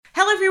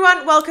Hello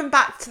everyone, welcome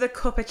back to the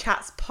Cuppa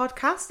Chats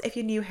podcast. If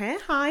you're new here,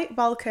 hi,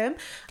 welcome.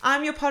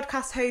 I'm your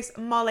podcast host,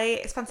 Molly.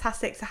 It's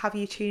fantastic to have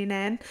you tuning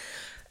in.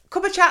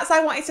 Cuppa Chats,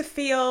 I want you to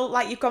feel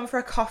like you've gone for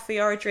a coffee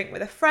or a drink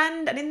with a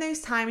friend, and in those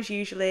times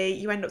usually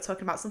you end up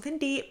talking about something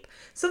deep,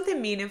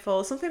 something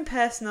meaningful, something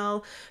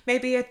personal,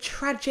 maybe a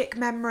tragic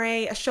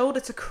memory, a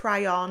shoulder to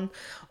cry on,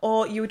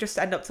 or you just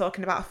end up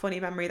talking about a funny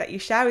memory that you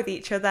share with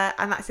each other,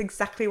 and that's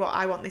exactly what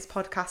I want this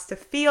podcast to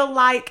feel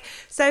like.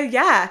 So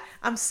yeah,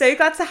 I'm so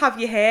glad to have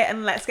you here,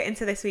 and let's get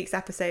into this week's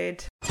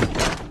episode.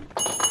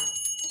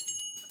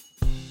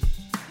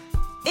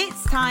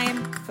 It's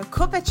time for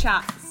Cuppa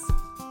Chats.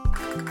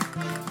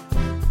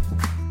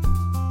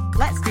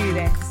 Let's do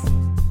this.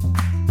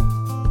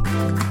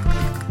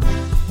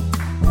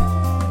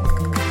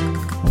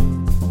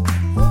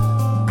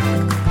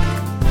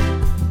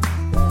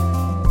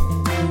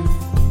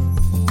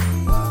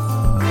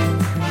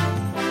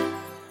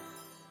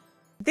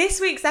 This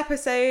week's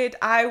episode,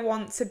 I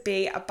want to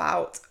be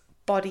about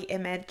body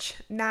image.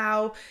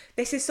 Now,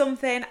 this is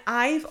something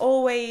I've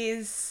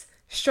always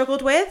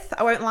struggled with,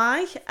 I won't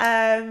lie.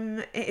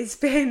 It has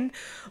been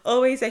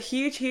always a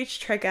huge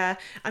trigger,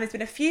 and there's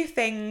been a few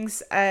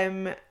things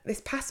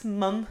this past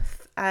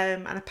month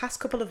and a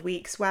past couple of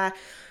weeks where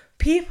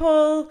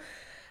people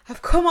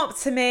have come up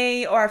to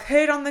me, or I've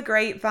heard on the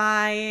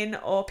grapevine,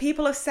 or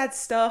people have said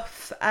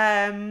stuff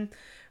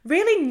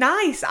really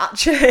nice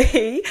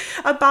actually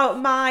about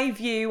my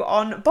view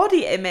on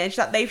body image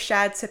that they've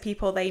shared to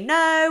people they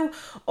know,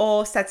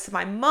 or said to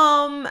my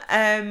mum,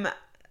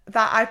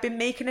 that I've been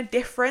making a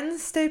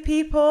difference to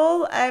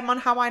people on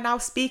how I now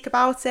speak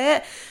about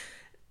it.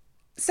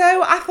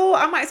 So I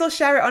thought I might as well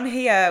share it on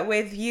here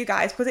with you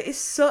guys, because it is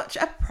such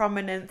a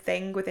prominent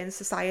thing within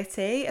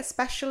society,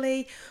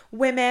 especially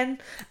women,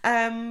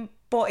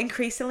 but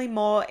increasingly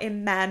more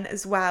in men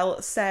as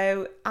well.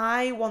 So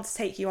I want to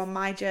take you on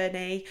my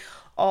journey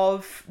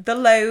of the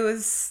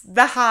lows,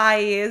 the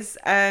highs,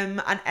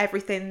 and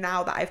everything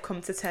now that I've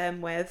come to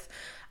terms with.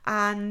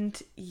 And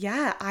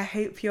yeah, I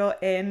hope you're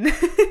in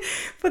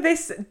for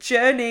this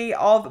journey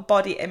of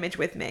body image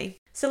with me.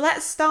 So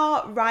let's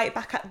start right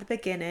back at the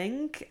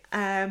beginning,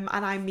 and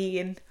I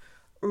mean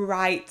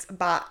right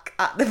back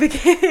at the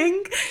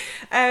beginning.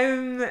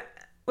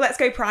 Let's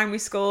go primary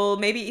school,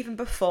 maybe even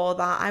before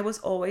that. I was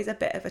always a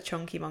bit of a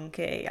chunky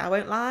monkey. I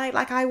won't lie,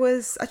 like I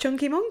was a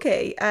chunky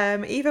monkey.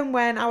 Even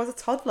when I was a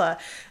toddler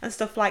and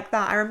stuff like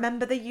that. I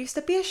remember there used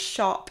to be a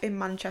shop in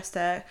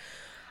Manchester,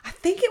 I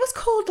think it was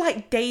called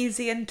like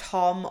Daisy and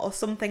Tom or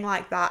something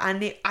like that,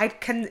 and I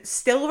can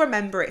still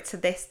remember it to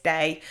this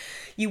day.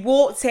 You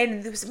walked in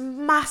and there was a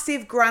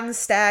massive grand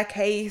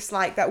staircase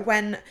like that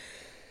when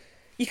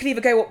you could either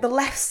go up the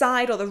left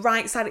side or the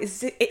right side.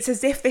 It's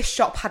as if this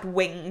shop had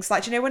wings.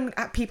 Like, do you know when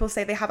people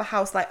say they have a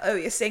house, like, oh,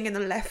 you're staying in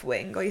the left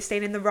wing or you're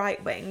staying in the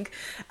right wing?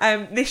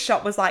 This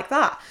shop was like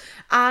that.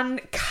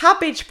 And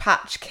Cabbage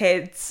Patch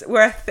Kids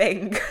were a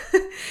thing.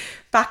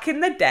 Back in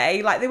the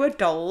day, like they were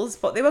dolls,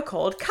 but they were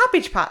called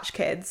Cabbage Patch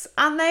Kids.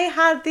 And they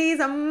had these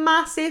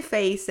massive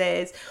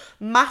faces,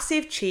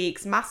 massive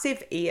cheeks,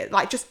 massive ears,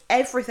 like just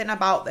everything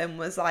about them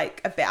was like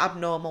a bit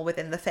abnormal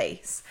within the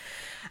face.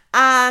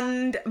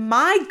 And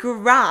my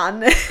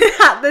gran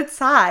at the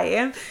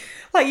time,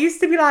 like, used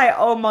to be like,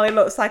 oh, Molly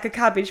looks like a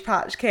Cabbage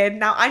Patch Kid.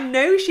 Now, I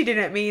know she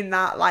didn't mean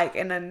that like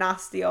in a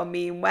nasty or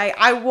mean way.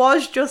 I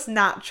was just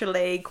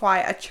naturally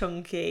quite a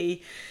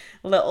chunky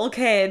little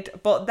kid,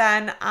 but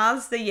then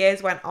as the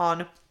years went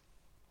on,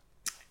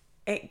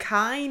 it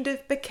kind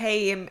of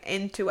became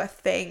into a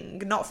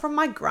thing, not from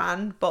my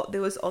gran, but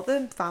there was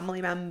other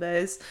family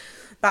members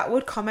that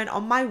would comment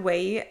on my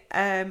weight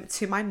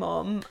to my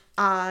mum,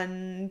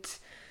 and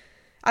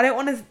I don't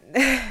want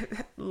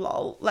to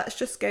lol, let's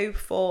just go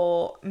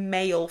for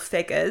male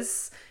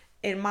figures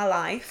in my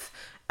life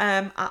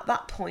at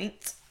that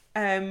point.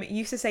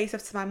 Used to say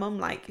stuff to my mum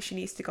like she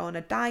needs to go on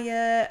a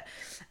diet,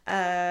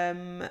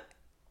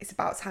 it's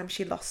about time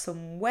she lost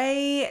some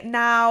weight.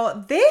 Now,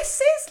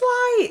 this is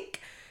like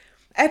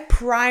a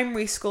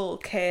primary school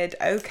kid,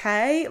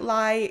 okay?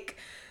 Like,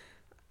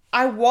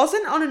 I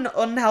wasn't on an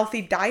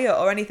unhealthy diet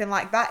or anything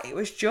like that. It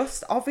was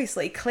just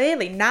obviously,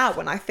 clearly now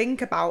when I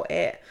think about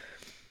it,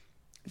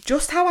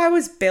 just how I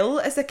was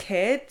built as a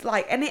kid.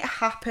 Like, and it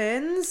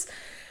happens.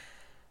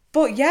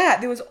 But yeah,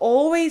 there was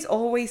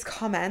always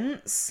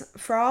comments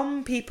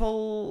from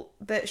people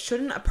that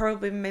shouldn't have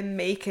probably been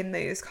making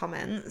those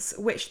comments,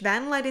 which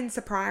then led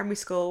into primary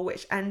school,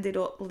 which ended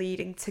up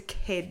leading to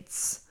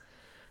kids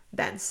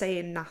then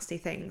saying nasty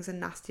things and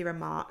nasty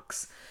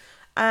remarks.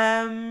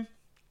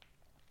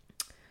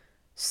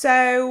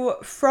 So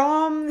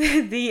from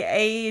the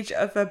age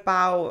of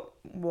about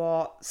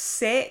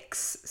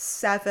 6,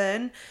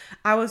 7,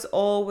 I was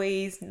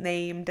always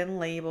named and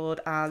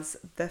labelled as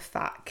the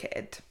fat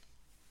kid.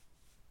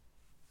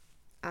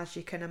 As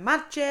you can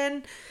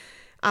imagine,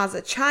 as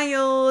a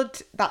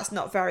child, that's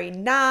not very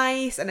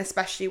nice, and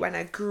especially when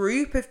a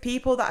group of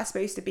people that are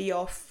supposed to be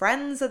your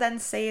friends are then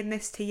saying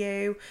this to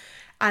you,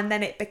 and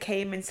then it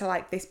became into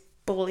like this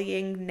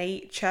bullying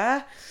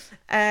nature.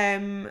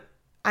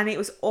 and it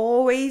was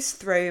always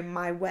thrown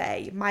my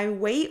way. My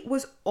weight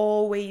was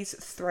always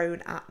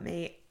thrown at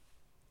me.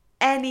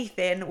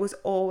 Anything was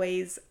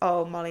always,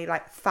 oh, Molly,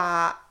 like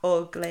fat,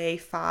 ugly,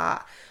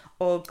 fat,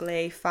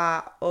 ugly,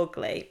 fat,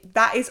 ugly.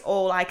 That is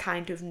all I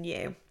kind of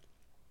knew.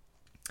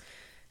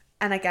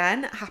 And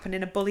again, it happened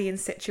in a bullying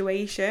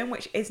situation,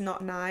 which is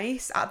not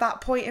nice. At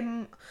that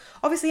point,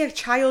 obviously a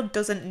child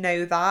doesn't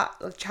know that.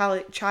 A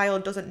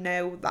child doesn't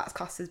know that's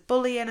classed as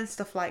bullying and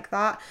stuff like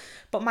that.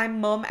 But my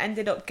mum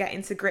ended up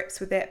getting to grips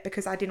with it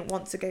because I didn't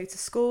want to go to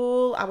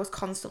school. I was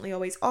constantly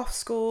always off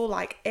school,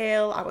 like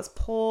ill. I was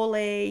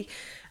poorly.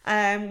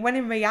 When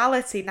in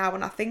reality, now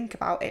when I think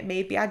about it,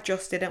 maybe I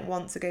just didn't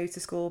want to go to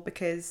school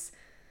because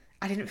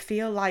I didn't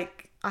feel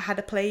like I had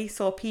a place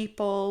or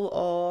people,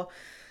 or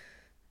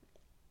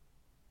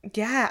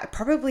yeah, I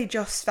probably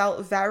just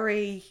felt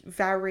very,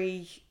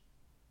 very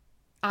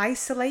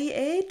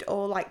isolated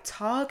or like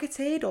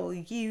targeted or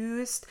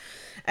used,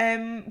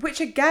 which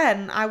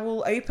again, I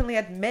will openly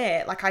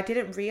admit, like I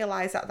didn't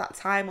realise at that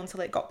time until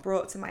it got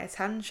brought to my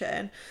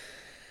attention.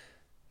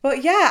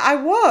 But yeah, I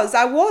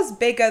was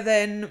bigger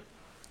than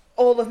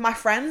all of my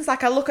friends.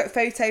 Like I look at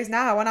photos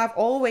now and I've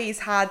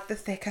always had the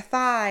thicker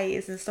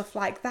thighs and stuff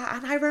like that.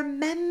 And I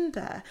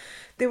remember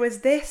there was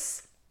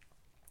this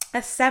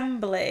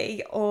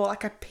assembly or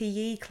like a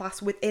PE class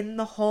within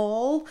the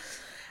hall,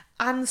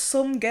 and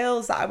some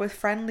girls that I was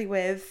friendly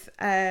with,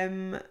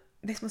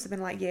 this must have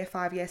been like year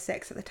 5, year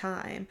 6 at the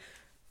time,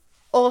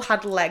 all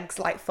had legs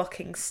like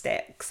fucking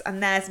sticks,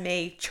 and there's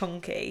me,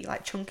 chunky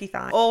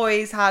thighs.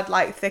 Always had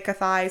like thicker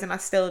thighs, and I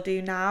still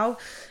do now.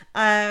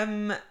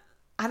 And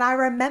I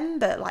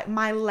remember like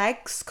my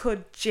legs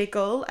could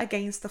jiggle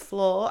against the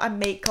floor and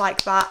make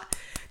like that,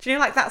 do you know,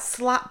 like that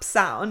slap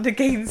sound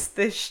against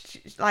the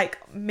like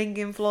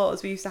minging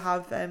floors we used to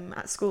have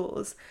at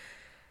schools.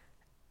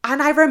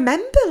 And I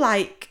remember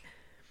like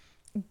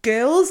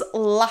girls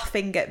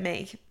laughing at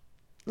me,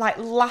 like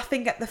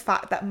laughing at the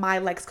fact that my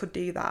legs could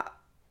do that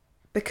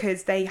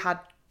because they had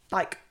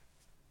like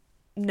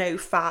no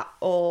fat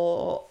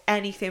or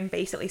anything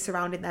basically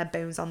surrounding their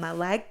bones on their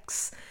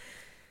legs.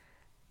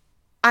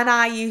 And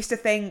I used to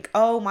think,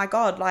 oh my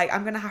God, like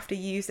I'm going to have to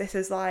use this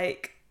as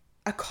like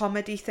a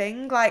comedy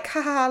thing. Like,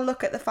 haha,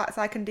 look at the fact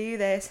I can do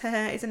this.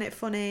 Isn't it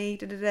funny?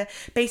 Da-da-da.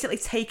 Basically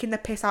taking the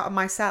piss out of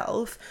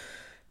myself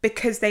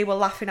because they were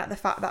laughing at the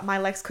fact that my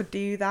legs could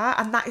do that.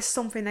 And that is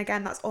something,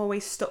 again, that's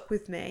always stuck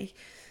with me.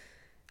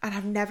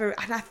 And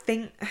I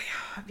think,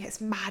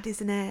 it's mad,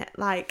 isn't it?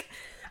 Like,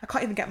 I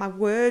can't even get my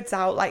words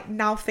out. Like,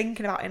 now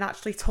thinking about it and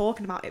actually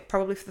talking about it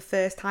probably for the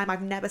first time.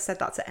 I've never said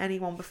that to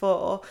anyone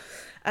before.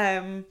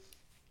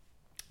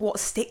 What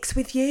sticks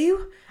with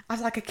you as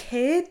like a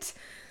kid?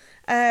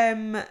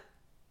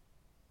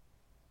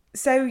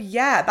 So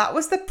yeah, that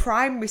was the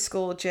primary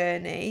school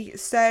journey.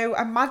 So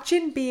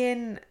imagine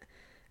being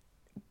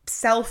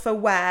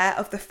self-aware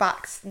of the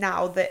fact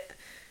now that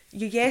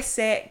you're year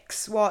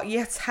 6,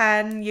 year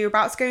 10, you're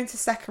about to go into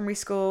secondary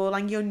school,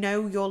 and you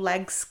know your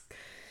legs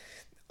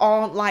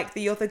aren't like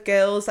the other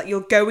girls that you're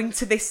going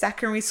to this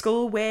secondary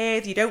school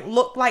with. You don't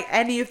look like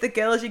any of the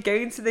girls you're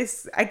going to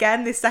this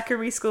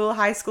secondary school,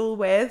 high school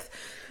with.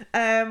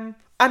 And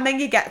then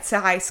you get to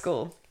high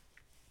school.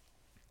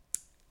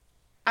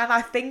 And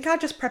I think I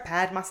just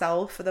prepared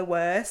myself for the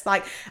worst.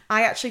 Like,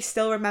 I actually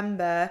still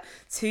remember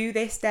to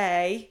this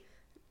day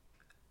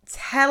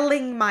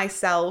telling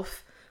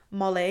myself,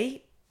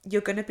 Molly,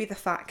 you're going to be the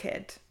fat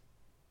kid.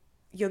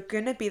 You're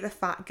going to be the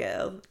fat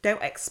girl.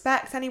 Don't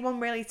expect anyone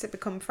really to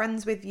become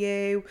friends with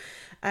you.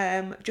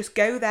 Just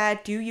go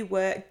there, do your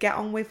work, get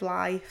on with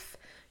life.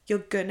 You're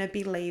going to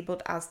be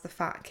labelled as the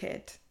fat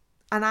kid.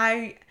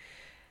 And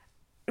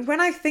when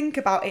I think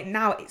about it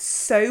now, it's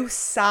so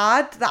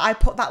sad that I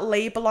put that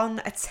label on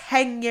a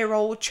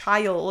 10-year-old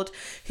child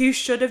who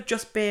should have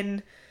just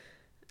been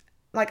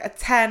like a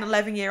 10,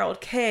 11-year-old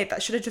kid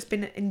that should have just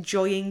been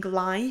enjoying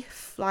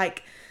life.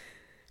 Like,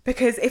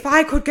 because if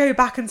I could go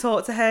back and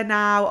talk to her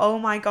now, oh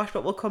my gosh,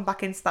 but we'll come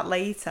back into that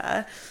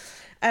later.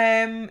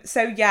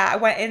 So yeah, I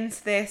went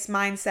into this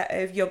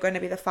mindset of you're going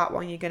to be the fat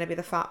one, you're going to be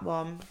the fat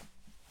one.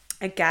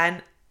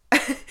 Again,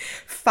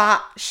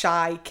 fat,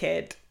 shy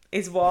kid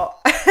is what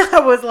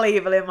I was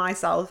labelling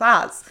myself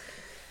as.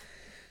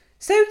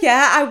 So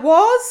yeah, I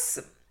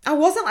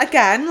wasn't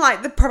again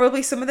like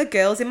probably some of the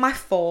girls in my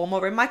form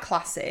or in my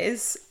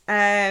classes.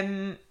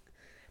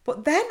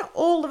 But then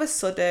all of a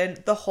sudden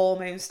the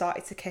hormones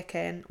started to kick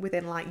in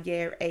within like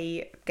year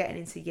 8, getting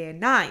into year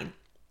 9.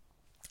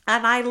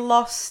 And I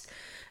lost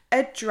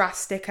a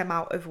drastic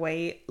amount of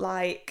weight,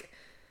 like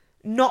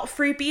not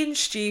through being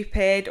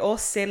stupid or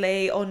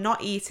silly or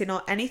not eating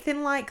or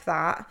anything like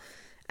that.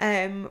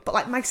 But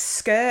like my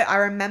skirt, I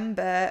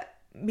remember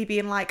me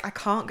being like, I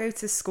can't go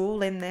to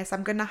school in this.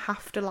 I'm going to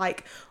have to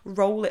like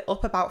roll it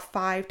up about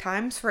 5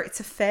 times for it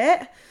to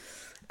fit.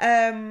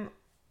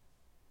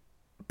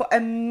 But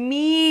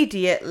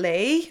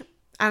immediately,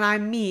 and I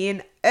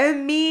mean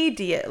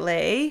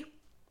immediately,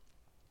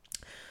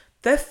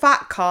 the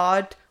fat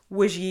card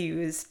was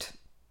used.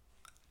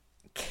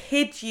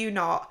 Kid you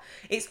not.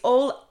 It's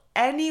all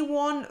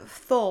anyone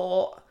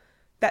thought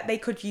that they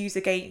could use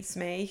against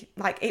me.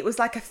 Like, it was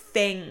like a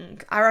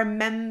thing. I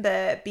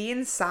remember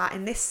being sat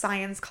in this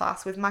science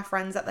class with my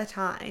friends at the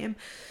time,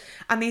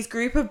 and these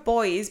group of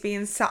boys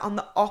being sat on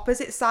the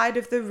opposite side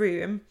of the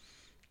room,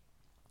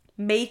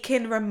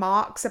 making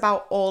remarks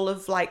about all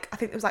of, like, I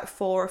think there was like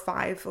 4 or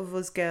 5 of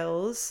us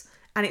girls,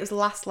 and it was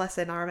last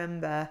lesson, I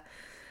remember.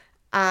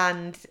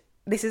 And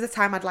this is the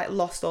time I'd like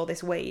lost all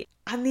this weight.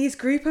 And these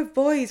group of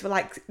boys were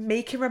like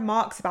making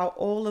remarks about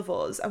all of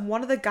us. And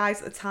one of the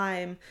guys at the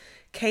time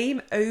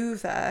came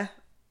over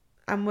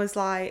and was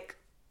like,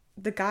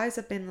 the guys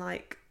have been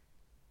like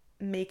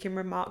making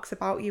remarks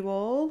about you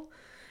all.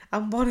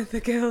 And one of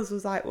the girls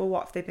was like, well,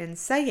 what have they been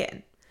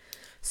saying?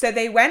 So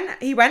he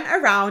went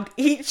around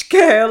each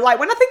girl. Like,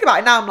 when I think about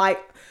it now, I'm like,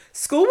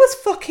 school was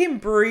fucking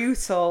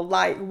brutal.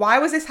 Like, why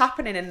was this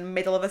happening in the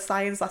middle of a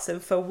science lesson,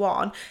 for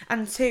one?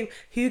 And 2,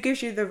 who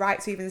gives you the right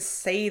to even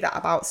say that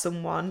about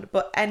someone?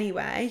 But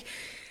anyway,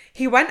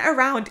 he went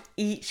around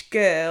each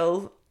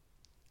girl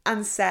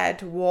and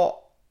said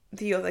what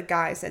the other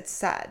guys had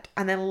said,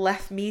 and then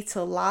left me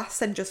to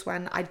last and just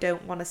went, I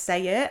don't want to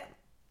say it.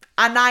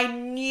 And I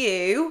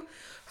knew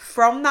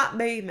from that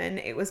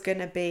moment it was going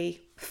to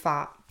be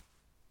fat.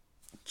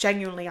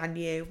 Genuinely, I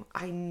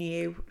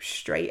knew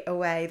straight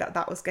away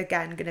that was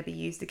again going to be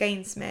used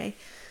against me.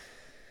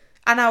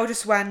 And I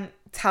just went,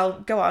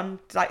 go on,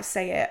 like,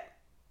 say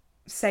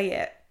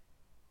it.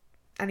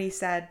 And he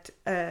said,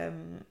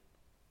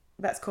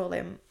 let's call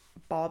him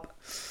Bob.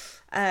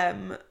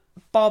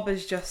 Bob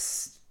has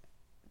just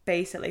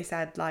basically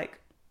said, like,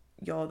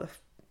 you're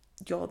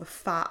the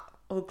fat,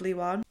 ugly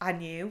one. I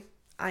knew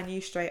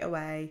straight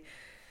away.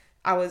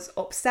 I was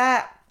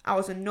upset. I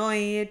was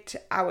annoyed.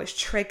 I was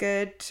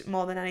triggered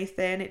more than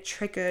anything. It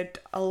triggered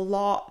a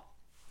lot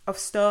of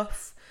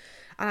stuff.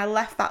 And I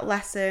left that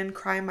lesson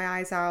crying my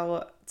eyes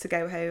out to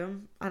go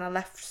home. And I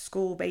left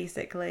school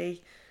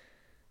basically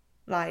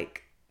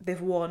like, they've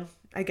won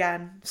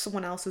again.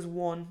 Someone else has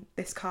won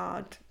this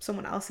card.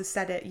 Someone else has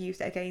said it,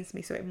 used it against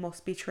me, so it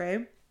must be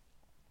true.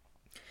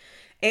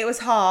 It was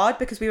hard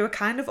because we were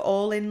kind of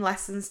all in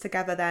lessons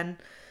together then.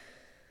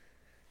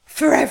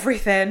 For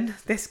everything,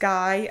 this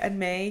guy and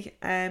me,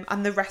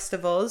 and the rest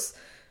of us.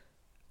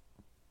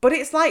 But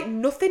it's like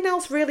nothing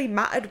else really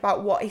mattered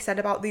about what he said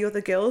about the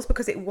other girls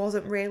because it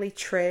wasn't really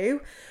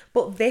true.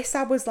 But this,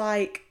 I was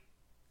like,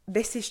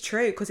 this is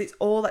true because it's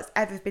all that's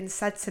ever been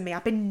said to me.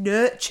 I've been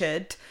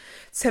nurtured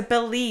to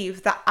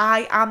believe that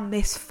I am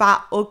this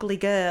fat, ugly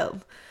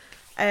girl,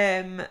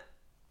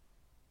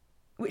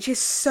 which is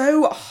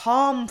so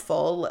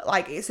harmful.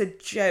 Like, it's a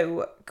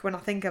joke when I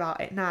think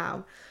about it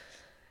now.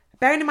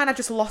 Bearing in mind I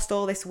just lost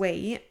all this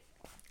weight.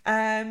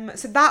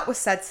 So that was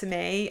said to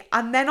me.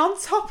 And then on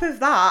top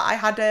of that, I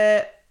had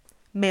a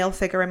male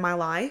figure in my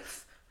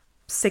life,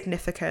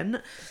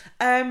 significant,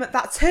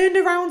 that turned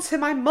around to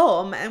my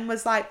mum and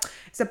was like,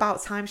 it's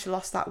about time she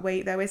lost that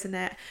weight though, isn't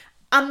it?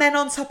 And then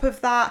on top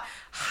of that,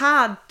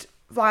 had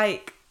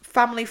like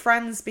family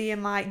friends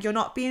being like, you're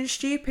not being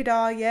stupid,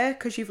 are you?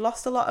 Because you've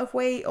lost a lot of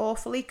weight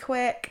awfully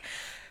quick.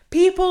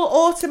 People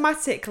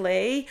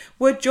automatically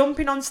were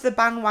jumping onto the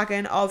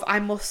bandwagon of I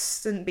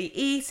mustn't be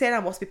eating, I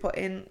must be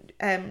putting,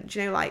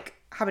 like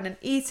having an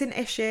eating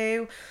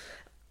issue.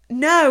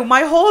 No,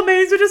 my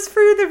hormones were just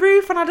through the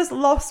roof and I just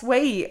lost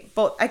weight.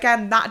 But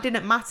again, that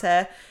didn't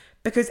matter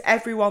because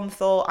everyone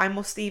thought I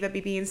must either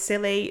be being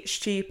silly,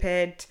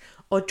 stupid,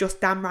 or just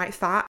damn right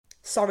fat.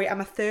 Sorry,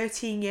 I'm a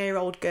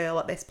 13-year-old girl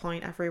at this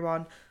point,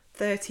 everyone.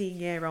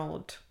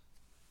 13-year-old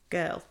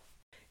girl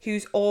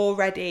who's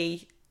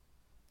already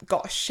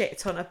got a shit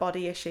ton of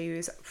body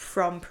issues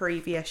from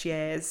previous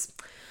years.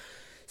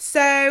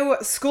 So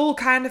school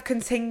kind of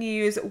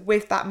continues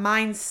with that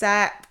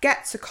mindset.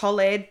 Get to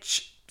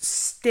college,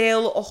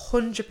 still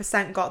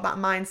 100% got that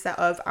mindset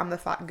of I'm the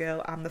fat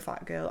girl, I'm the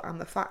fat girl, I'm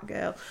the fat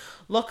girl.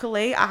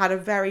 Luckily, I had a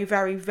very,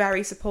 very,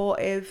 very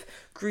supportive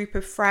group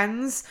of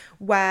friends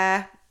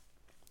where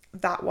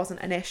that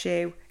wasn't an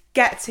issue.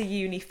 Get to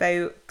uni,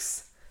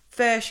 folks.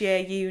 First year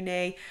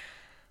uni.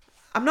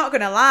 I'm not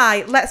going to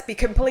lie, let's be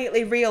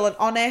completely real and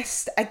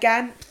honest.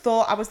 Again,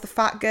 thought I was the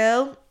fat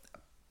girl.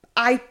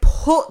 I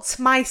put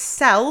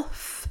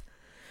myself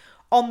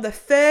on the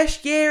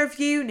first year of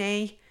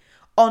uni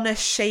on a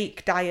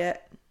shake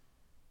diet.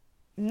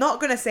 Not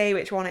going to say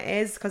which one it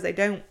is because they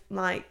don't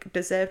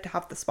deserve to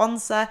have the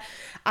sponsor.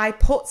 I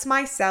put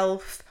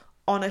myself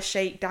on a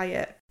shake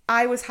diet.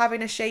 I was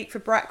having a shake for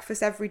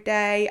breakfast every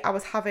day. I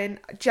was having,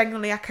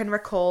 genuinely, I can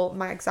recall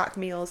my exact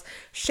meals.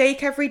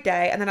 Shake every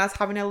day, and then I was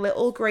having a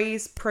little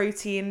Graze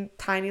protein,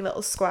 tiny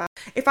little square.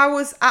 If I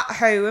was at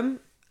home,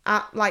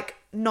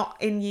 not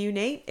in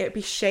uni, it would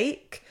be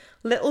shake,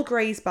 little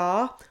Graze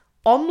bar,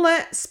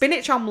 omelette,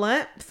 spinach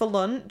omelette for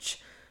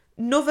lunch,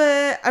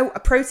 a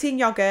protein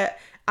yogurt,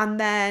 and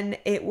then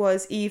it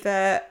was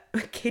either,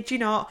 kid you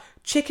not,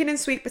 chicken and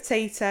sweet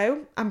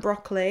potato and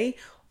broccoli,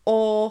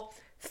 or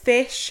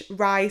fish,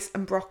 rice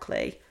and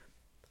broccoli.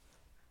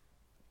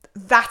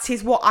 That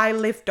is what I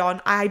lived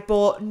on. I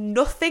bought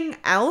nothing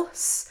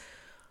else.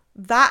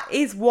 That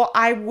is what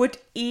I would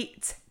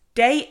eat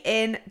day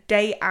in,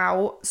 day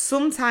out.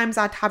 Sometimes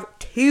I'd have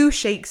 2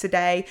 shakes a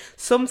day.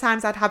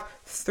 Sometimes I'd have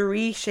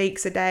 3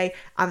 shakes a day.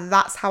 And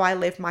that's how I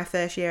lived my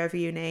first year of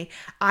uni.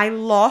 I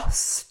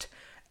lost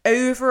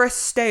over a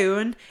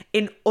stone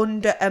in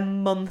under a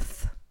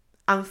month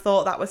and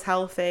thought that was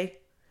healthy.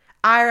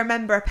 I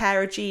remember a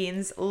pair of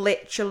jeans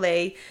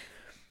literally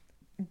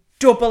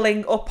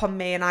doubling up on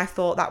me, and I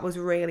thought that was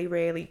really,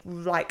 really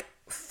like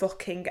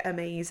fucking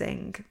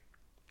amazing.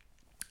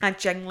 I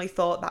genuinely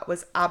thought that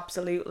was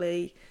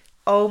absolutely,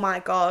 oh my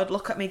God,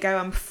 look at me go.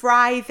 I'm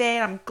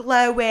thriving, I'm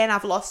glowing,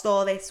 I've lost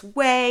all this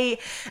weight.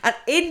 And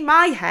in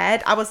my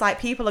head, I was like,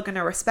 people are going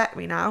to respect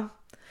me now.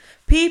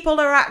 People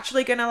are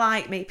actually going to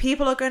like me.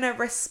 People are going to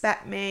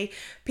respect me.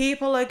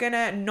 People are going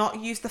to not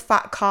use the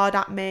fat card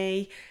at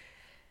me.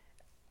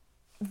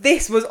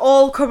 This was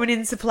all coming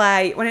into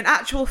play when in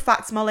actual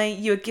fact, Molly,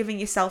 you're giving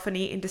yourself an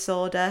eating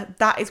disorder.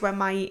 That is when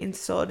my eating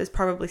disorders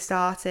probably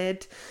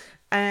started.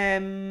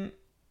 I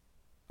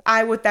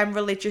would then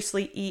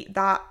religiously eat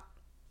that,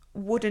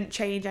 wouldn't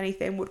change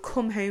anything, would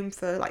come home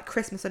for like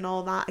Christmas and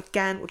all that,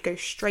 again, would go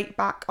straight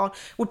back on,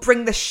 would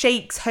bring the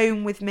shakes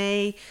home with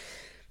me.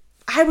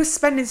 I was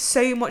spending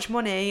so much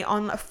money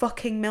on a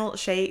fucking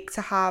milkshake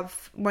to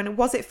have.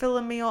 Was it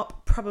filling me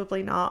up?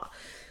 Probably not.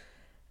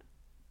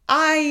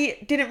 I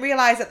didn't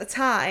realise at the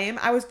time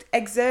I was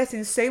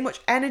exerting so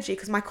much energy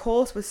because my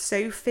course was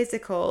so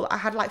physical. I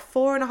had like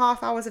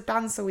 4.5 hours of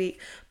dance a week,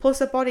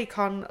 plus a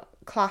bodycon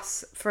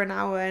class for an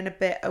hour and a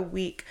bit a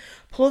week,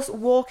 plus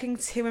walking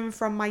to and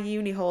from my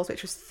uni halls,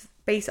 which was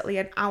basically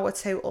an hour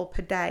total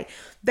per day.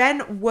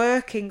 Then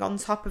working on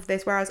top of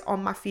this where I was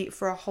on my feet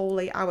for a whole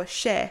 8-hour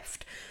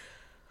shift.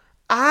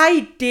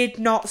 I did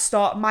not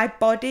stop. My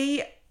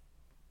body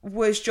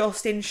was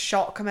just in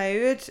shock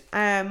mode.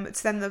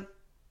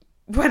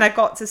 When I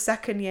got to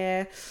second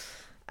year,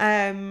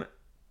 I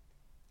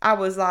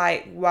was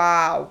like,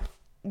 wow,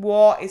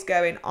 what is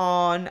going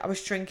on? I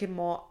was drinking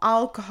more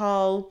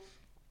alcohol.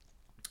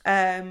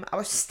 I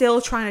was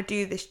still trying to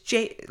do this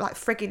like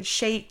friggin'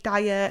 shake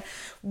diet.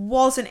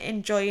 Wasn't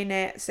enjoying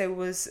it. So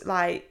was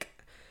like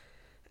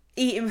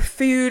eating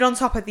food on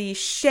top of these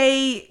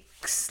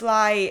shakes.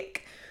 Like,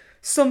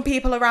 some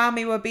people around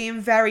me were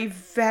being very,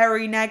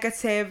 very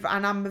negative,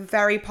 and I'm a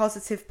very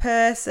positive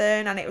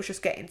person, and it was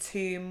just getting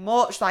too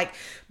much. Like,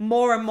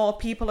 more and more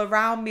people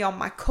around me on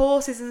my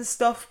courses and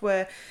stuff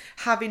were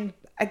having,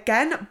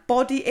 again,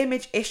 body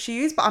image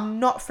issues, but I'm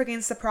not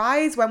frigging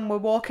surprised when we're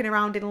walking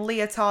around in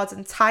leotards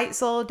and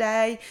tights all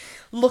day,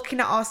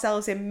 looking at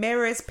ourselves in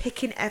mirrors,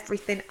 picking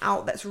everything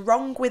out that's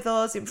wrong with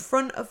us in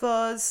front of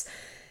us.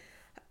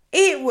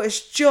 It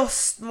was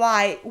just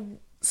like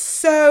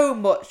so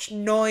much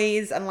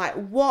noise and like,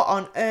 what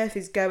on earth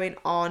is going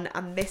on?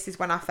 And this is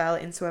when I fell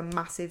into a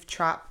massive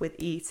trap with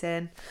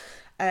eating.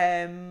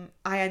 I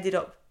ended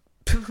up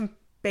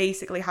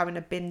basically having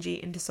a binge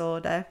eating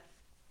disorder.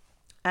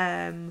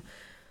 I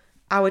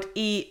would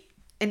eat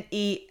and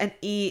eat and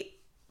eat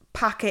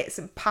packets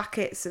and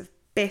packets of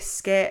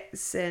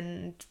biscuits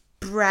and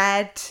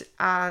bread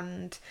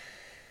and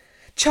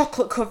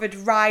chocolate covered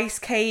rice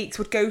cakes,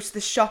 would go to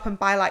the shop and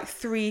buy like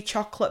 3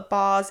 chocolate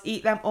bars,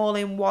 eat them all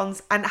in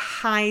once and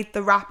hide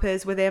the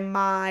wrappers within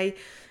my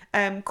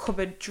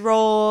cupboard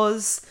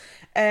drawers.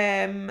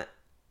 It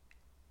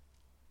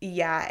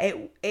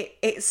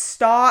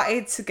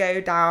started to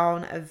go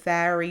down a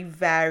very,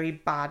 very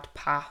bad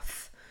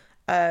path,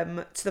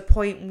 to the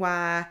point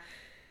where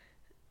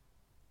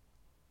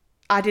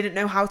I didn't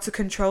know how to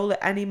control it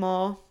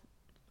anymore.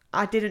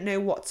 I didn't know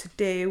what to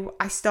do.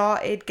 I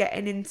started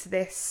getting into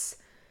this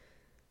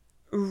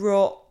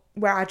rut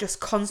where I just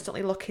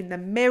constantly look in the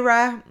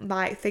mirror,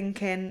 like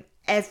thinking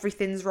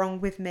everything's wrong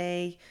with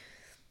me.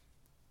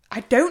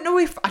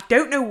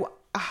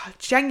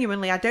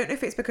 Genuinely, I don't know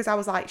if it's because I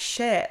was like,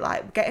 shit,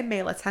 like getting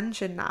male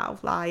attention now,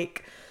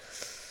 like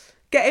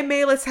getting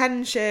male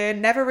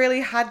attention, never really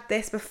had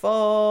this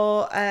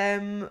before,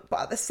 but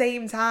at the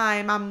same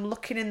time, I'm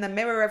looking in the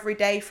mirror every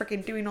day,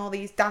 freaking doing all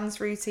these dance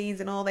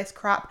routines and all this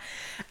crap.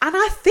 And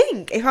I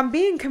think, if I'm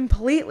being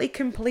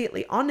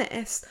completely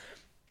honest,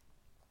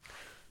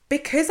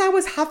 because I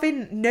was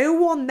having no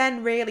one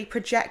then really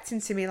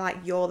projecting to me like,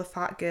 you're the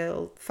fat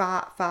girl,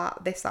 fat,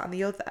 this, that and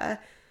the other,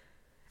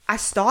 I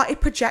started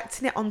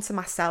projecting it onto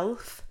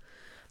myself.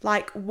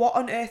 Like, what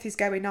on earth is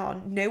going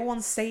on? No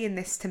one's saying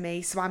this to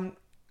me, so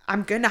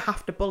I'm going to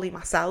have to bully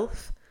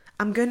myself.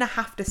 I'm going to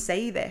have to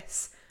say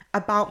this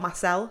about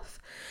myself.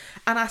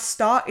 And I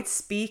started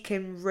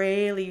speaking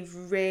really,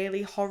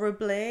 really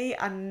horribly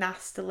and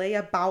nastily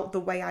about the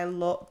way I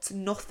looked.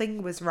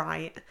 Nothing was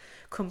right.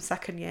 Come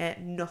second year,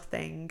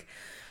 nothing.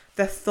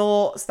 The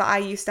thoughts that I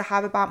used to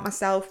have about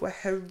myself were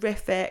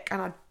horrific,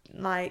 and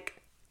I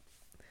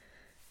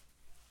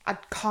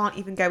can't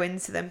even go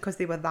into them because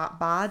they were that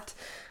bad.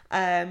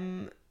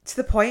 To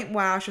the point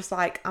where I was just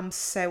like, I'm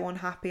so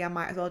unhappy, I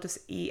might as well just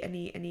eat and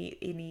eat and eat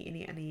and eat and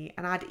eat and eat.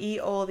 And I'd eat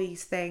all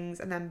these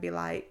things and then be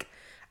like,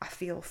 I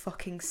feel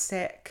fucking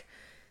sick.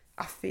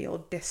 I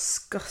feel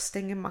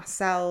disgusting in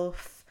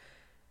myself.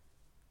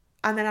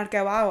 And then I'd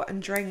go out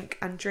and drink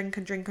and drink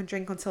and drink and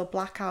drink until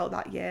blackout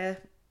that year.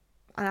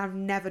 And I've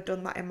never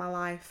done that in my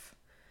life.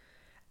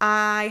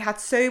 I had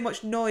so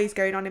much noise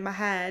going on in my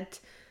head.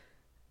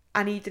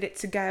 I needed it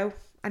to go.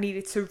 I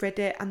needed to rid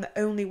it. And the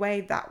only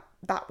way that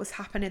was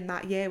happening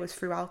that year was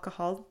through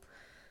alcohol.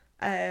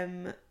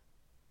 And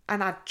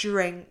I'd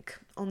drink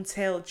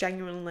until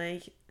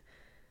genuinely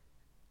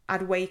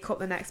I'd wake up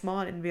the next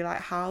morning and be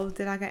like, how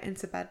did I get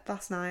into bed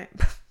last night?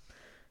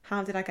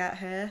 How did I get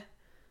here?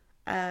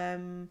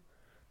 There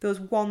was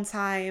one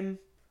time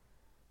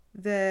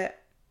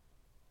that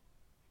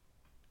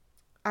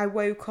I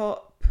woke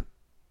up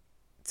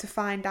to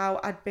find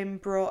out I'd been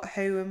brought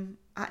home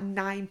at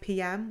 9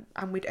 p.m.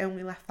 and we'd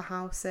only left the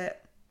house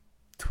at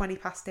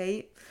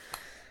 8:20.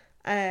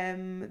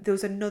 There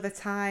was another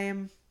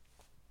time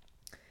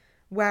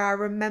where I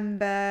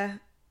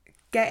remember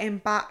getting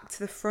back to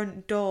the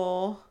front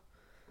door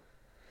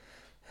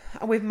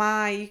with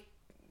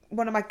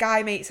one of my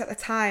guy mates at the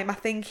time. I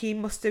think he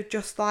must have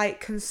just like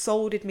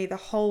consoled me the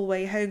whole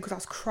way home because I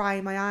was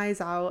crying my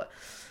eyes out.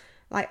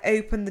 Like,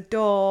 opened the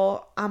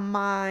door and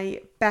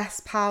my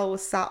best pal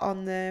was sat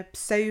on the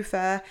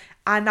sofa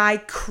and I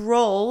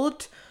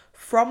crawled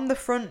from the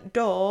front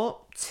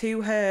door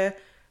to her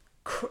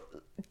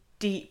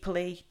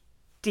deeply,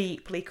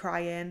 deeply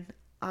crying.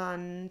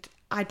 And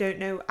I don't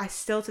know, I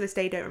still to this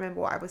day don't remember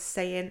what I was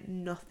saying,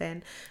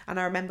 nothing. And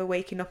I remember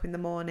waking up in the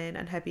morning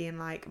and her being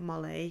like,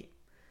 Molly,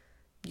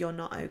 you're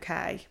not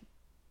okay.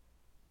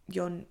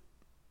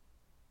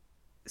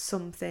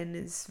 Something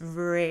has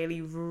really,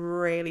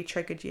 really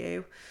triggered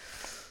you.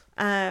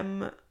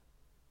 To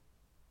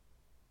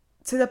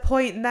the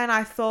point then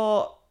I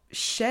thought,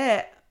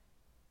 shit,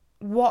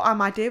 what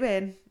am I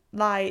doing?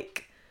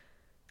 Like,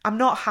 I'm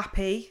not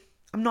happy.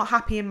 I'm not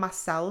happy in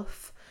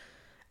myself.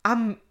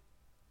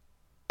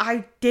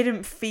 I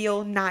didn't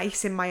feel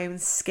nice in my own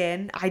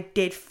skin. I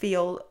did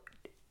feel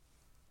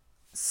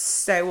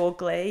so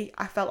ugly.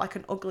 I felt like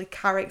an ugly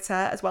character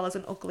as well as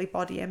an ugly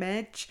body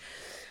image.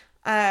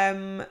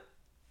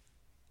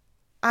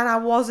 And I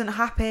wasn't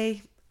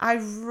happy. I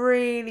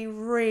really,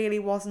 really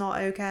was not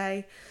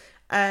okay.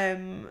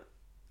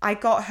 I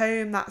got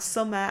home that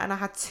summer and I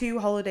had 2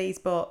 holidays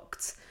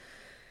booked.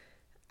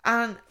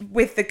 And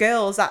with the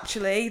girls,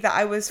 actually, that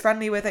I was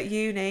friendly with at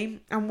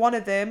uni. And one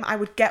of them, I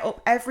would get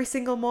up every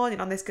single morning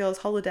on this girl's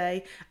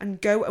holiday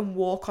and go and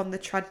walk on the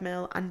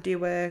treadmill and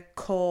do a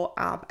core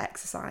ab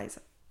exercise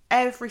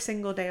every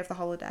single day of the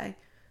holiday.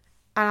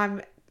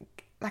 And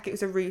it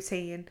was a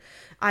routine.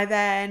 I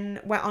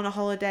then went on a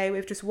holiday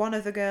with just one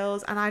of the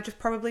girls and I just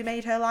probably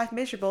made her life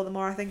miserable the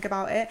more I think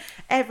about it.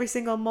 Every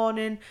single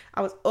morning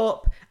I was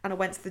up and I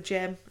went to the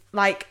gym.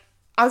 Like,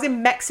 I was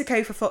in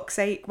Mexico, for fuck's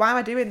sake. Why am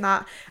I doing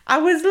that? I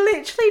was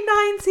literally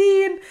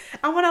 19.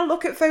 And when I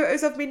look at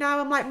photos of me now,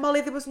 I'm like,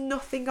 Molly, there was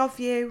nothing of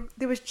you.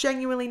 There was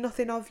genuinely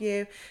nothing of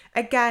you.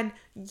 Again,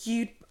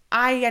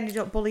 I ended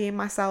up bullying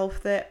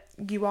myself that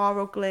you are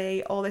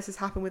ugly, all this has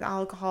happened with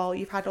alcohol,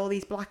 you've had all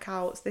these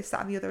blackouts, this,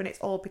 that and the other, and it's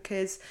all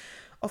because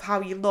of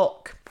how you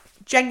look.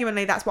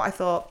 Genuinely, that's what I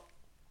thought.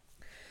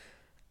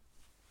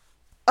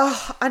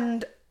 Oh,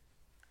 and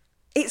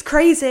it's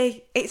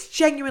crazy. It's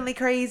genuinely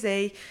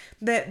crazy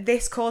that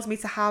this caused me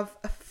to have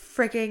a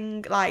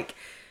frigging,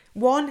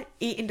 1,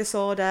 eating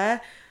disorder.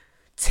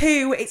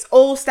 2, it's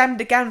all stemmed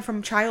again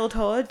from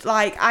childhood.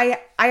 I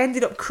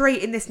ended up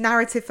creating this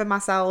narrative for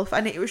myself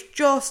and it was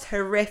just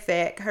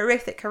horrific.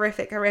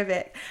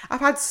 I've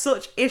had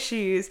such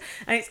issues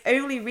and it's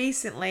only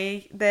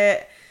recently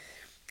that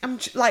I'm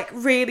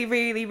really,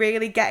 really,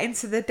 really getting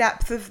to the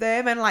depth of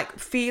them and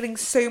feeling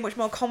so much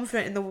more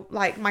confident in the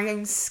my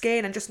own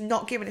skin and just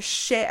not giving a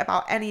shit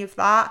about any of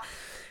that.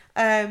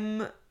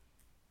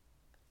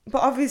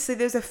 But obviously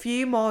there's a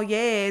few more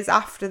years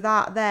after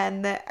that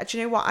then that, do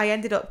you know what, I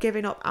ended up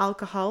giving up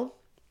alcohol.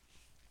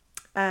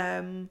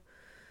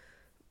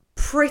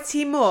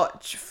 Pretty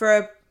much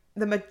for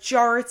the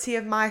majority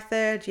of my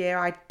 3rd year,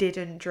 I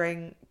didn't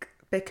drink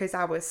because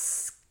I was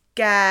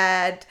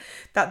scared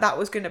that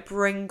was going to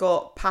bring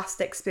up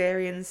past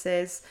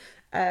experiences.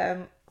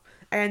 I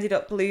ended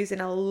up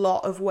losing a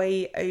lot of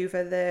weight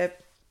over the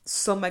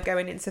summer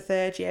going into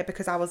 3rd year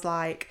because I was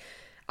like,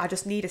 I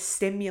just need a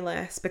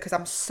stimulus because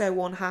I'm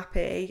so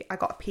unhappy. I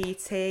got a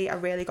PT. I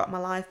really got my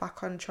life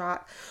back on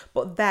track.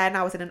 But then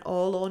I was in an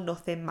all or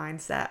nothing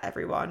mindset,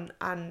 everyone.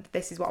 And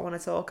this is what I want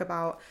to talk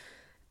about.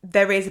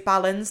 There is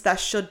balance. There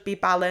should be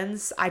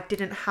balance. I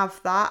didn't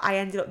have that. I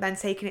ended up then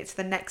taking it to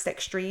the next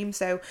extreme.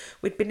 So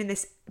we'd been in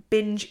this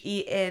binge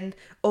eating,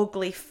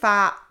 ugly,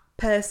 fat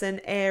person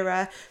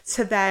era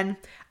to then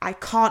I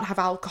can't have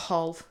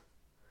alcohol.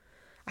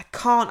 I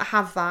can't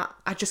have that.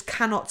 I just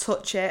cannot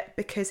touch it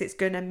because it's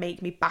going to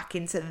make me back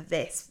into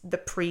the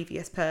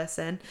previous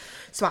person.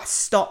 So I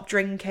stopped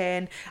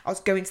drinking. I was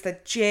going to the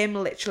gym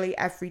literally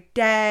every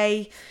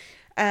day.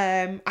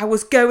 I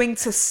was going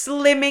to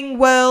Slimming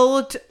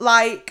World.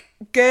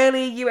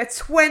 Girlie, you are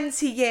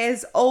 20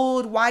 years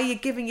old. Why are you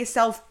giving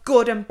yourself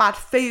good and bad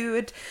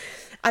food?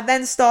 I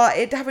then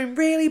started having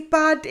really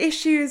bad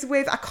issues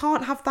with, I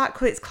can't have that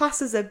because it's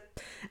classed as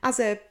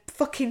a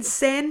fucking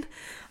sin.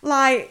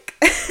 Like,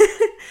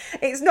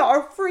 it's not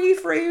a free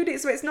food,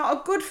 it's not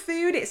a good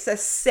food, it's a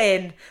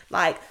sin.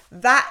 Like,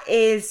 that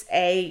is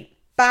a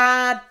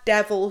bad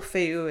devil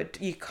food.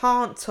 You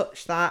can't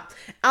touch that.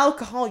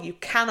 Alcohol, you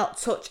cannot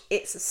touch.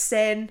 It's a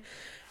sin.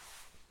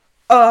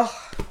 Ugh.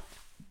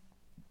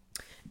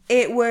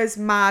 It was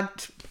mad.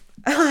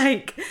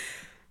 Like,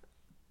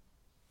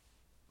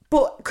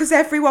 but because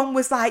everyone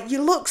was like,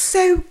 you look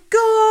so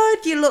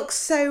good, you look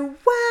so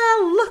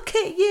well, look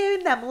at you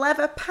in them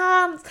leather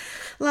pants.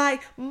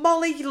 Like,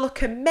 Molly, you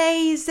look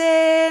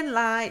amazing.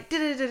 Like,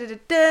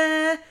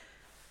 da-da-da-da-da.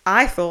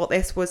 I thought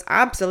this was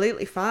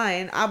absolutely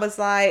fine. I was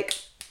like,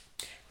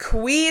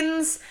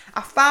 queens,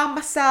 I found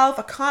myself.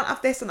 I can't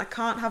have this and I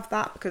can't have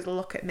that because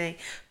look at me.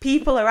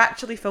 People are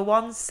actually, for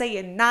once,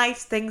 saying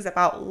nice things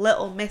about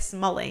little Miss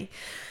Molly.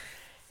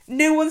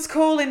 No one's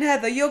calling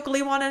her the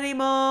ugly one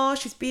anymore.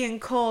 She's being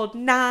called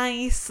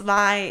nice.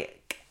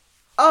 Like,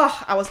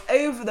 oh, I was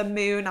over the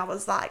moon. I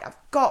was like, I've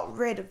got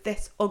rid of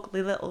this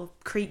ugly little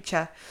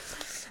creature.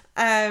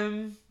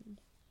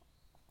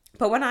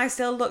 But when I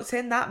still looked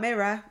in that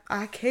mirror,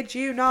 I kid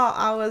you not,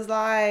 I was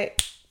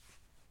like,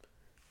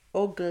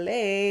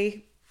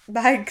 ugly.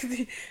 Like,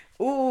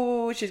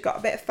 ooh, she's got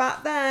a bit of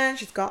fat there,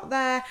 she's got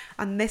there.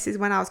 And this is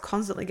when I was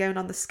constantly going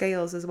on the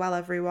scales as well,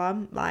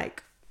 everyone.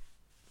 Like,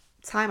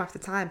 time after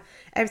time.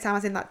 Every time I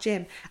was in that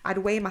gym, I'd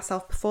weigh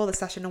myself before the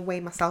session and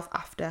weigh myself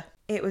after.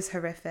 It was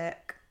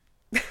horrific.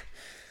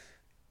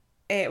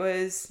 It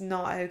was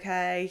not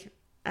okay.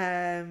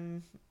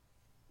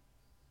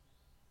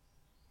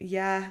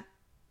 Yeah.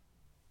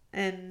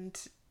 And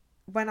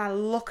when I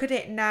look at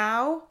it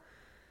now,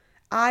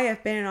 I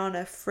have been on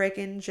a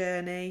friggin'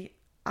 journey,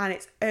 and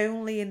it's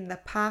only in the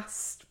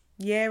past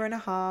year and a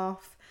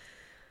half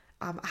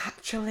I'm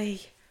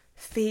actually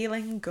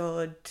feeling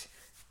good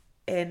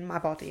in my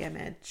body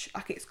image.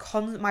 Like, it's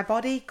my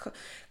body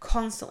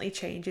constantly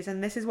changes,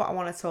 and this is what I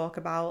want to talk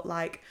about.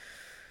 Like,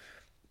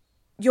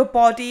 your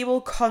body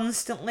will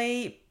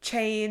constantly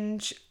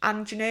change,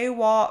 and you know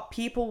what?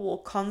 People will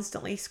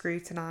constantly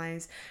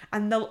scrutinize,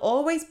 and there'll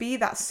always be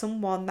that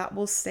someone that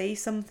will say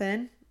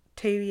something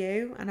to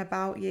you and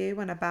about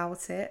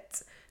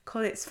it,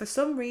 because it's for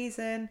some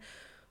reason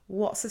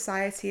what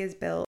society has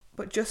built.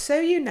 But just so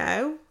you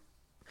know,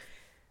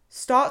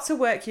 start to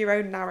work your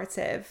own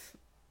narrative.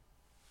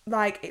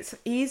 Like, it's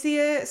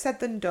easier said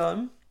than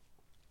done,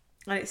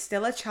 and it's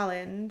still a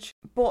challenge.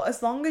 But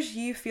as long as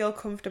you feel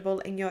comfortable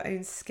in your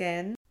own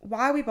skin,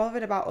 why are we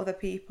bothered about other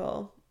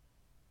people?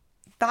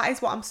 That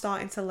is what I'm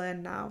starting to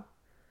learn now.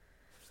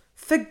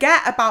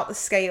 Forget about the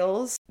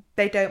scales.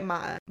 They don't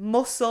matter.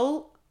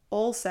 Muscle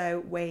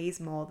also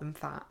weighs more than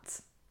fat.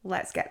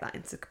 Let's get that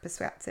into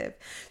perspective.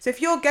 So if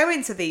you're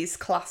going to these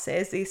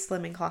classes, these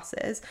slimming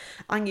classes,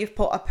 and you've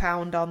put a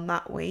pound on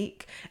that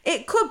week,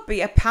 it could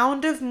be a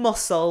pound of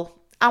muscle.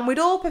 And we'd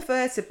all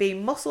prefer to be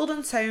muscled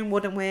and toned,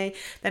 wouldn't we,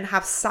 than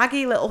have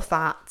saggy little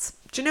fat.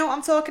 Do you know what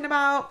I'm talking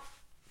about?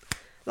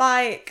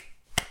 Like,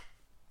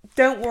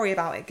 don't worry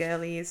about it,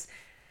 girlies.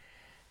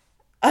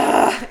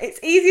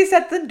 It's easier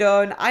said than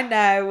done, I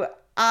know.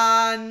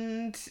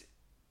 And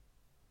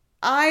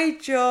I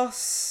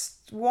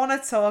just want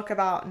to talk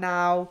about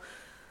now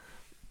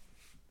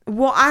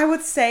what I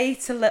would say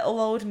to little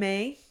old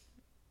me.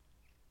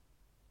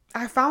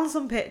 I found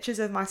some pictures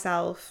of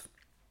myself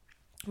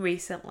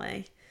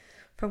recently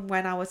from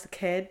when I was a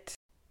kid,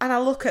 and I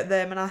look at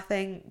them and I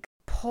think,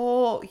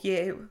 poor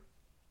you.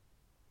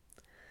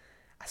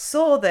 I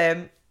saw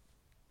them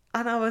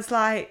and I was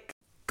like,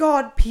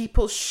 God,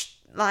 people,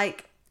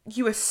 like,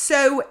 you are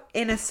so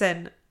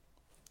innocent.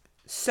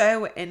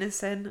 So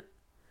innocent.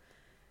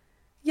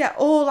 Yeah,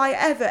 all I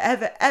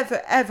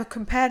ever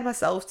compared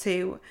myself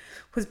to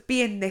was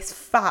being this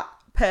fat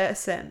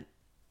person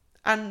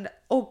and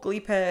ugly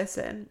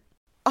person.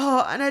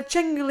 Oh, and I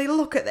genuinely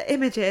look at the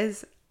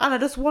images and I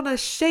just want to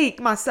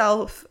shake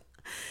myself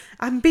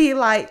and be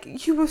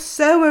like, you were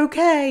so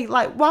okay.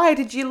 Like, why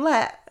did you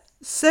let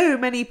so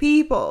many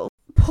people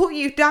put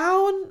you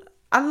down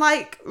and,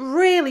 like,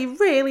 really,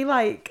 really,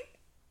 like,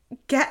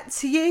 get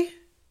to you?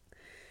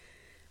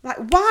 Like,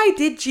 why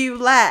did you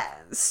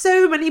let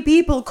so many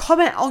people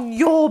comment on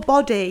your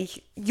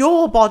body?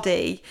 Your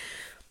body.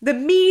 The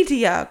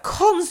media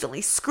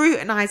constantly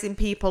scrutinising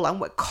people,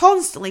 and we're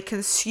constantly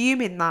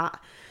consuming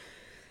that.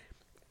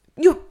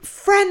 Your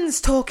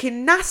friends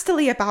talking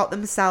nastily about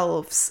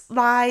themselves,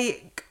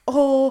 like,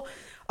 oh,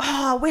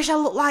 I wish I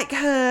looked like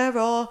her,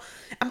 or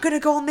I'm going to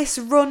go on this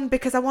run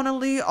because I want to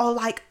lose, or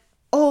like,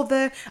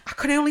 I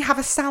can only have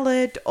a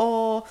salad,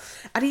 or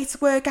I need to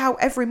work out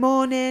every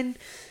morning.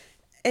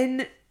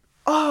 And,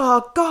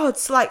 oh, God,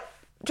 like,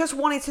 just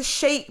wanted to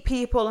shake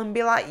people and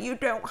be like, you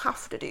don't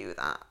have to do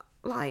that.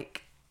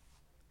 Like,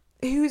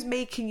 who's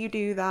making you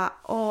do that?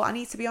 Or I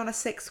need to be on a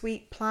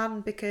 6-week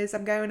plan because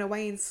I'm going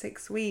away in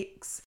 6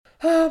 weeks.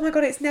 Oh my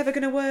God, it's never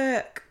going to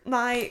work.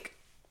 Like,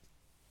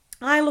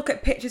 I look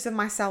at pictures of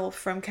myself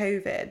from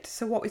COVID.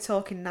 So what we're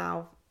talking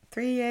now,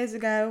 3 years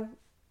ago.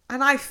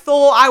 And I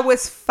thought I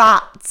was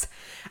fat.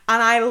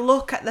 And I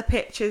look at the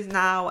pictures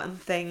now and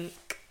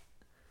think,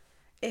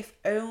 If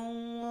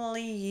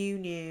only you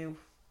knew.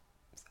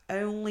 If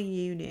only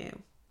you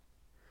knew.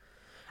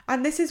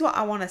 And this is what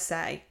I want to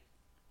say.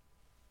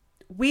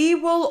 We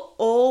will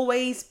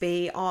always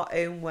be our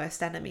own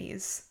worst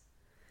enemies.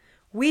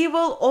 We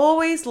will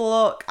always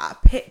look at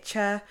a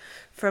picture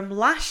from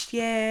last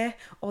year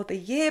or the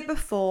year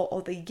before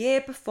or the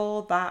year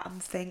before that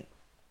and think,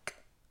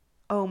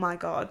 oh my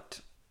God,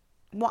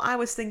 what I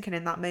was thinking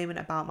in that moment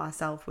about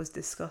myself was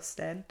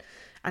disgusting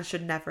and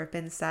should never have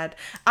been said.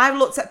 I've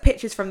looked at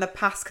pictures from the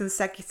past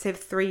consecutive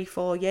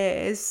 3-4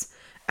 years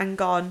and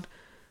gone,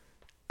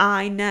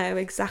 I know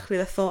exactly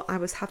the thought I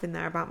was having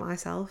there about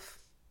myself.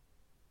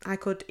 I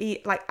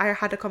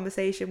had a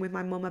conversation with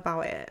my mum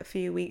about it a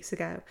few weeks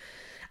ago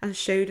and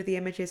showed her the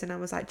images, and I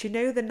was like, do you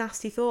know the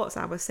nasty thoughts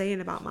I was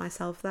saying about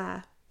myself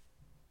there?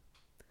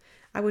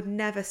 I would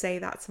never say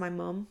that to my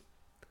mum.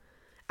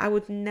 I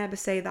would never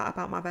say that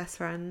about my best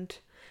friend.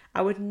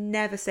 I would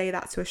never say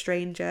that to a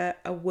stranger,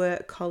 a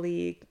work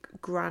colleague,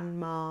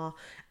 grandma,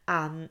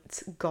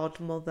 aunt,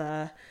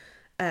 godmother,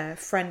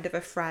 friend of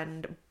a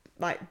friend,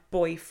 like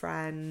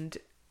boyfriend,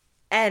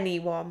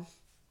 anyone.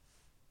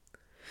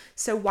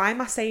 So why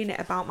am I saying it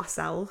about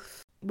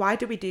myself? Why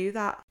do we do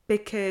that?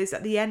 Because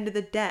at the end of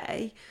the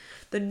day,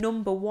 the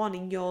number one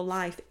in your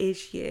life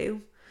is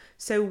you.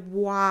 So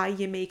why are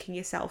you making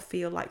yourself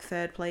feel like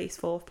 3rd place,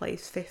 4th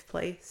place, 5th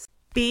place?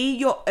 Be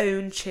your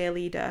own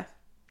cheerleader.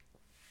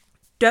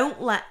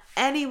 Don't let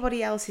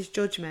anybody else's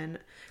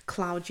judgment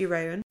cloud your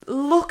own.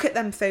 Look at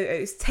them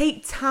photos.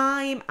 Take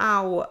time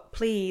out,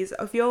 please,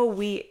 of your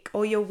week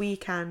or your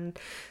weekend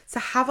to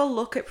have a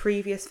look at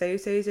previous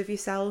photos of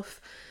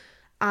yourself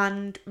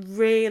and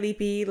really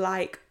be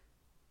like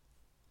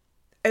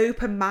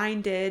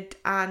open-minded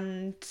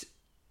and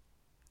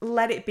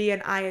let it be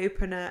an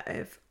eye-opener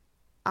of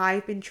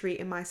I've been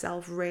treating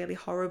myself really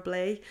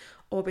horribly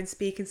or been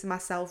speaking to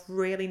myself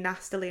really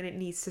nastily and it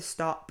needs to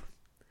stop.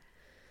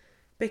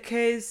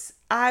 Because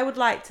I would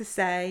like to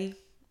say,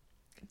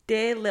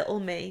 dear little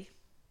me,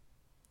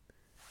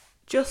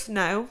 just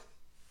know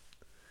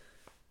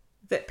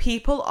that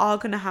people are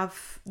going to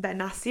have their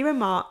nasty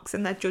remarks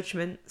and their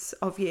judgments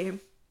of you,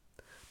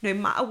 no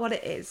matter what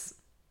it is.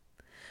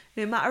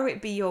 No matter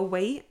it be your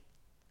weight,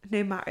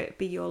 no matter it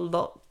be your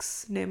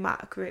looks, no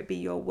matter it be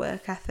your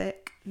work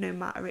ethic, no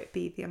matter it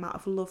be the amount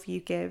of love you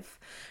give,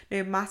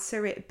 no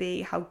matter it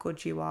be how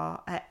good you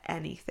are at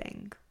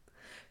anything.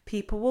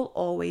 People will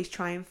always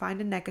try and find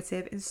a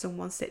negative in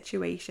someone's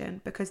situation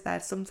because they're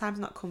sometimes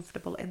not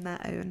comfortable in their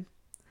own.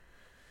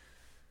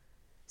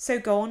 So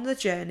go on the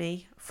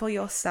journey for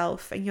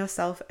yourself and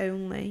yourself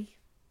only.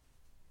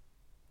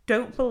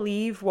 Don't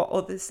believe what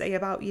others say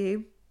about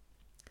you.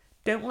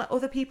 Don't let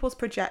other people's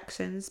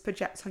projections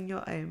project on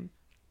your own.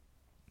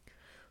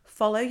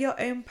 Follow your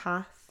own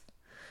path.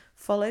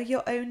 Follow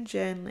your own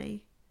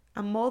journey.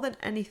 And more than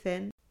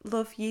anything,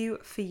 love you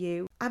for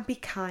you. And be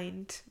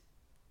kind.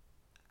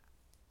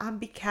 And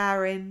be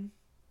caring.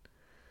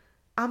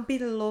 And be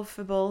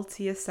lovable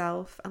to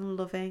yourself and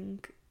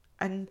loving.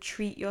 And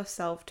treat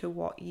yourself to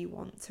what you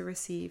want to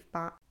receive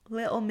back.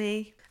 Little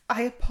me,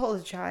 I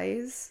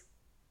apologise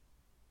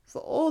for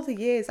all the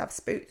years I've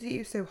spoke to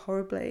you so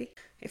horribly.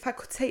 If I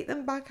could take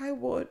them back, I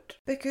would.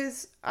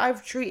 Because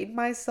I've treated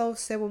myself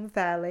so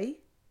unfairly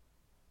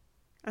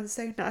and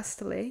so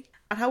nastily.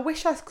 And I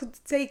wish I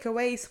could take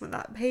away some of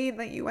that pain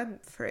that you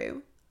went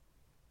through.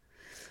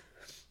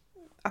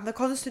 And the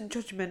constant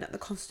judgment and the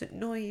constant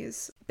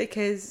noise.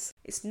 Because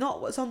it's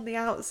not what's on the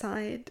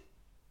outside.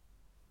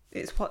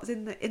 It's what's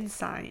in the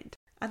inside.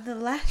 And the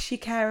less you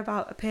care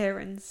about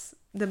appearance,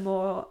 the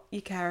more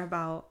you care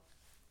about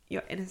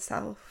your inner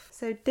self.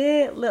 So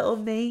dear little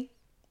me,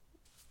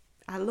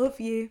 I love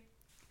you.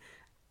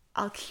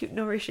 I'll keep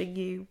nourishing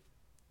you.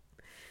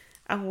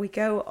 And we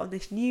go on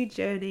this new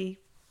journey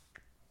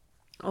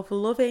of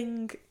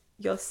loving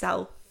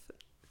yourself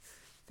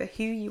for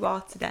who you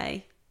are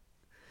today.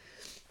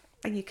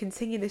 And you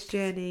continue this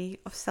journey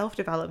of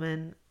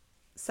self-development,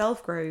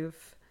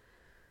 self-growth,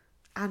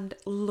 and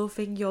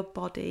loving your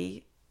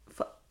body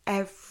for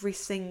every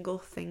single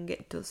thing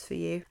it does for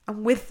you.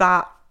 And with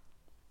that,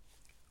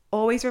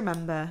 always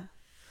remember,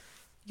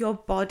 your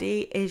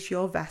body is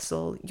your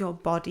vessel. Your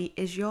body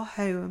is your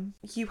home.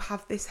 You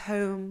have this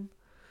home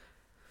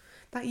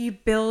that you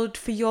build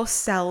for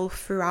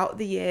yourself throughout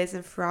the years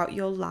and throughout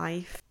your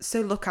life.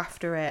 So look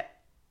after it.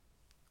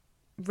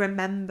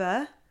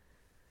 Remember,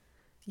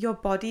 your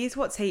body is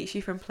what takes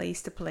you from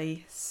place to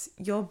place.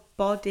 Your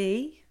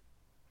body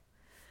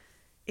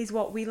is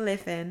what we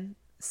live in.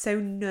 So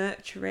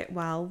nurture it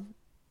well.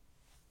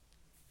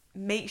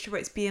 Make sure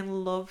it's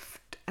being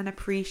loved and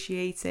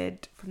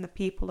appreciated from the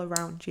people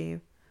around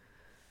you.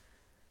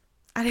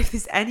 And if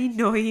there's any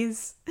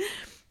noise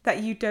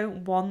that you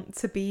don't want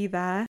to be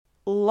there,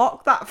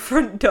 lock that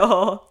front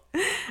door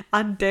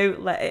and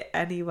don't let it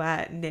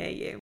anywhere near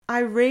you. I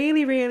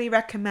really, really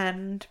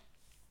recommend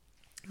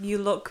you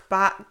look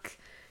back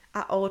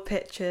at old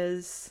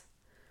pictures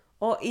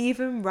or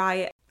even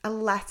write a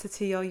letter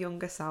to your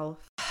younger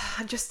self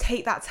and just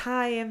take that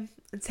time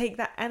and take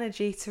that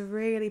energy to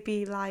really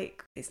be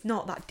like, it's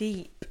not that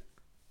deep.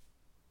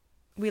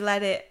 We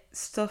let it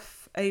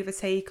stuff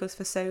overtake us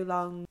for so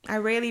long. I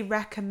really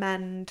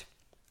recommend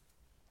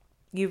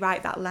you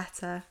write that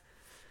letter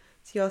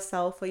to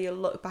yourself, or you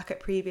look back at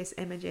previous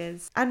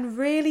images and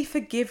really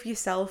forgive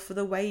yourself for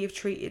the way you've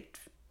treated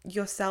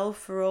yourself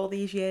for all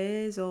these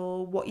years,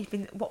 or what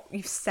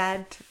you've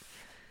said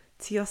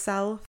to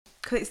yourself.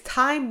 Because it's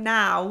time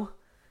now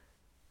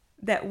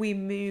that we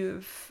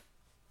move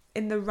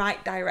in the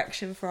right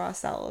direction for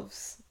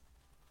ourselves.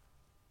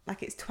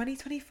 Like, it's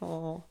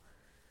 2024.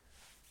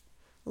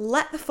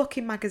 Let the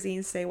fucking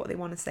magazines say what they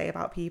want to say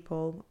about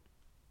people.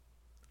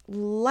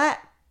 Let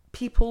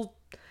people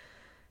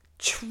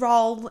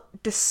troll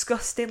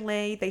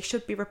disgustingly. They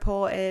should be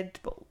reported,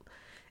 but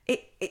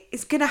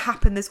it's going to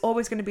happen. There's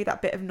always going to be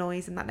that bit of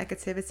noise and that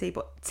negativity,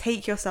 but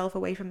take yourself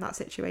away from that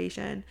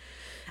situation.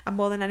 And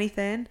more than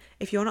anything,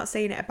 if you're not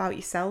saying it about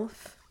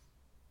yourself,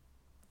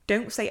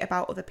 don't say it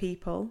about other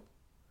people.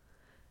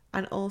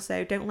 And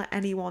also, don't let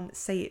anyone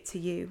say it to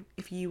you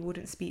if you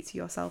wouldn't speak to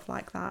yourself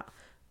like that.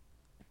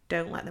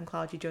 Don't let them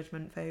cloud your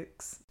judgment,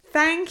 folks.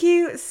 Thank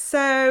you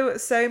so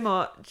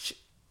much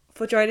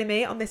for joining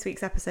me on this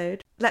week's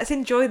episode. Let's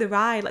enjoy the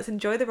ride. Let's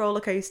enjoy the roller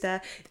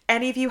coaster. If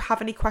any of you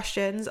have any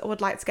questions or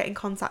would like to get in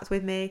contact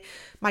with me,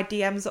 my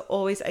DMs are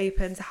always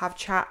open to have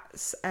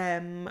chats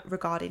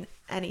regarding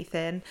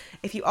anything.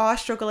 If you are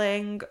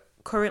struggling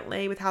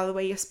currently with the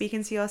way you're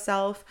speaking to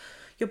yourself,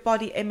 your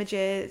body image,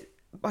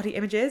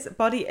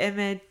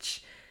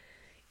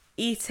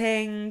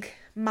 eating,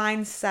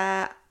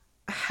 mindset,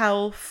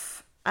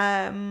 health,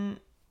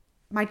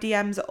 my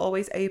DMs are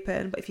always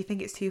open, but if you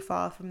think it's too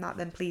far from that,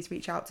 then please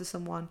reach out to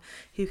someone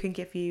who can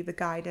give you the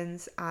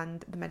guidance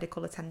and the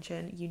medical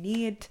attention you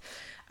need.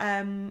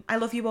 I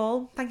love you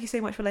all. Thank you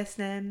so much for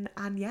listening.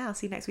 And yeah, I'll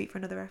see you next week for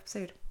another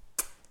episode.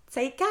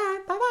 Take care.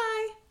 Bye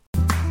bye.